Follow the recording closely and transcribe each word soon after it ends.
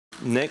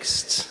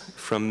Next,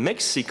 from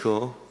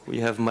Mexico, we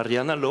have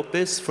Mariana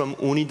Lopez from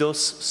Unidos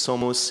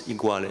Somos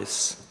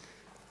Iguales.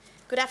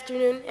 Good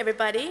afternoon,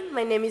 everybody.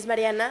 My name is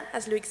Mariana,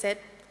 as Luis said.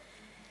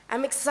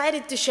 I'm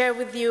excited to share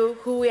with you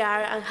who we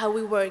are and how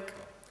we work.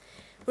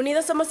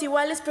 Unidos Somos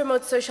Iguales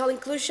promotes social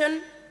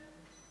inclusion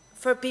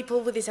for people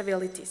with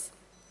disabilities.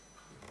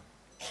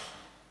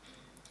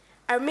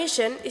 Our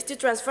mission is to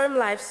transform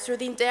lives through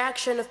the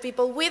interaction of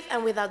people with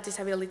and without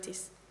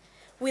disabilities,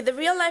 with the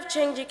real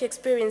life-changing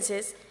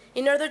experiences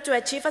in order to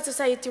achieve a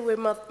society with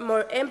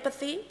more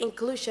empathy,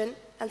 inclusion,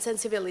 and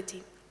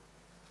sensibility.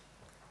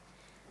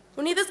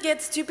 Unidos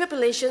gets two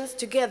populations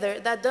together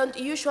that don't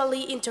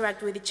usually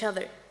interact with each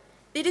other.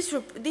 This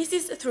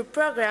is through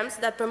programs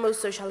that promote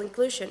social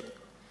inclusion,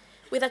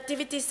 with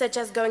activities such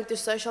as going to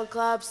social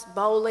clubs,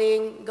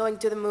 bowling, going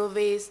to the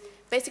movies,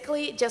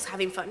 basically just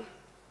having fun.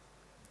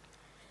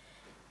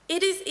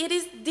 It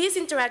is this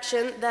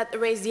interaction that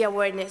raises the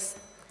awareness.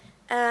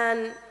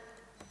 And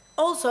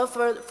also,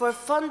 for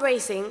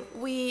fundraising,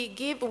 we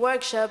give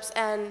workshops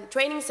and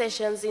training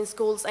sessions in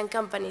schools and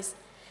companies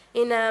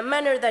in a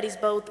manner that is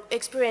both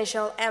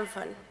experiential and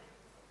fun.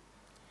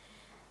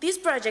 This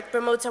project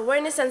promotes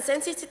awareness and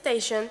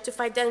sensitization to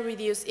fight and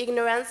reduce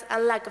ignorance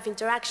and lack of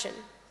interaction.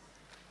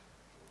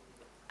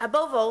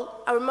 Above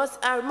all,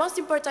 our most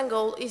important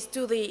goal is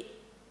the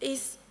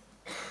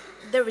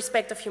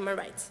respect of human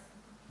rights.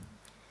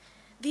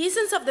 The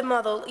essence of the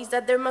model is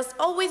that there must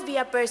always be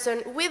a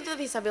person with a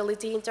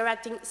disability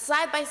interacting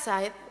side by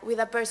side with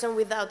a person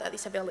without a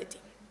disability.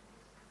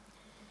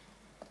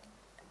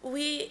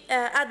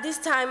 At this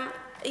time,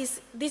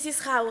 this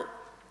is how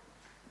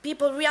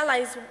people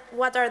realize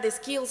what are the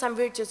skills and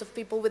virtues of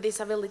people with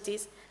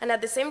disabilities, and at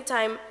the same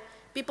time,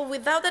 people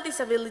without a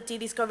disability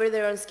discover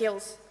their own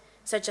skills,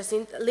 such as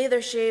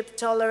leadership,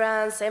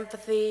 tolerance,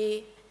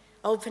 empathy,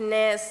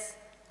 openness,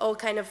 all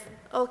kind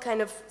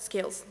of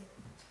skills.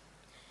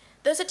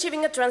 Thus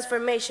achieving a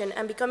transformation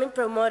and becoming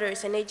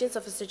promoters and agents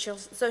of a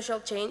social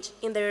change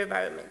in their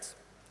environment.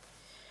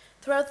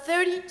 Throughout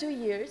 32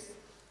 years,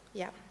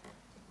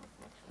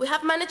 we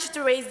have managed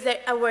to raise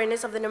the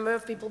awareness of the number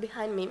of people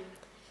behind me.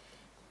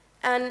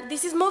 And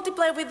this is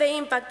multiplied with the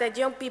impact that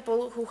young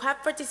people who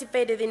have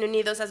participated in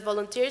Unidos as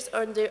volunteers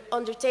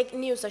undertake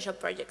new social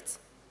projects.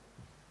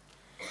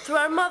 Through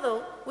our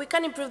model, we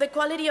can improve the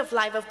quality of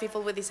life of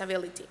people with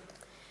disability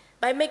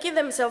by making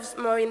themselves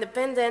more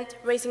independent,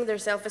 raising their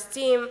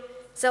self-esteem,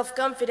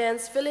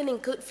 self-confidence,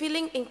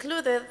 feeling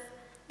included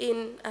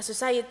in a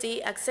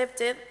society,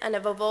 accepted, and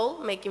above all,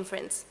 making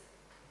friends.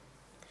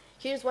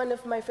 Here's one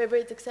of my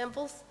favorite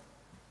examples.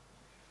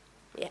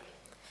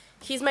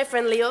 He's my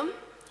friend Leo.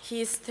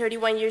 He's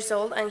 31 years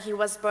old, and he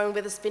was born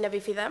with spina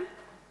bifida.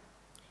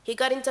 He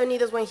got into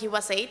Unidos when he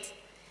was 8,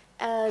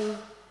 and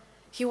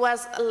he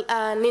was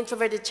an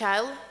introverted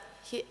child.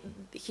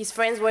 His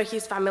friends were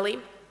his family.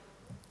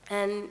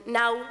 And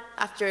now,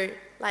 after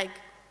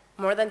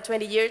more than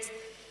 20 years,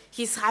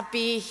 he's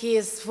happy,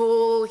 he's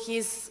full,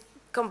 he's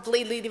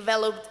completely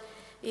developed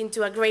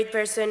into a great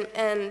person,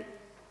 and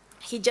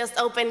he just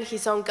opened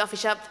his own coffee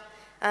shop,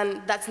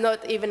 and that's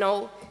not even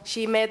all.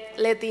 She met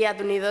Leti at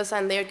Unidos,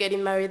 and they're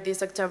getting married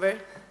this October.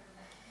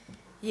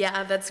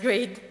 Yeah, that's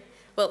great.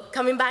 Well,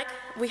 coming back,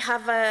 we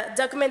have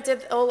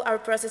documented all our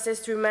processes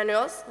through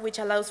manuals, which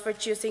allows for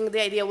choosing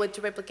the ideal way to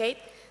replicate.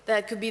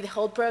 That could be the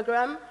whole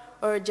program,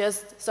 or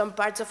just some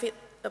parts of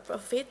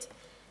it.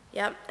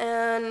 Yeah,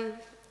 and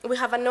we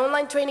have an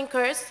online training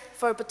course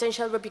for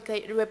potential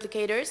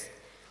replicators.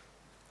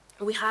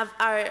 We have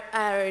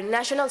our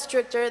national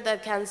structure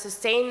that can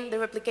sustain the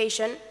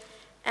replication,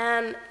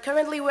 and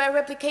currently we are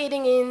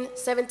replicating in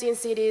 17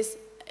 cities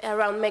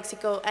around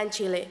Mexico and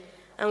Chile,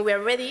 and we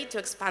are ready to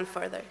expand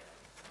further.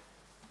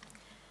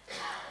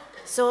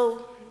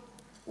 So,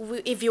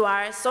 if you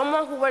are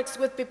someone who works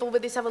with people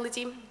with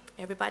disability,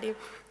 everybody,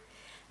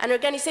 an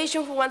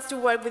organization who wants to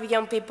work with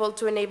young people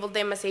to enable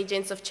them as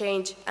agents of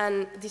change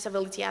and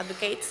disability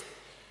advocates,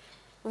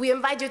 we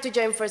invite you to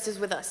join forces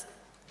with us.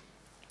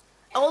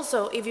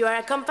 Also, if you are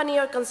a company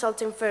or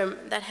consulting firm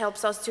that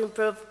helps us to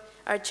improve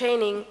our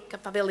training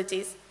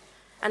capabilities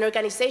and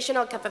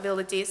organizational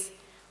capabilities,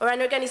 or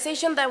an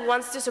organization that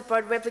wants to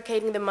support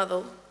replicating the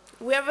model,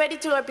 we are ready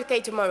to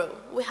replicate tomorrow.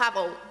 We have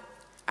all.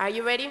 Are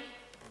you ready?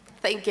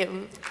 Thank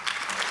you.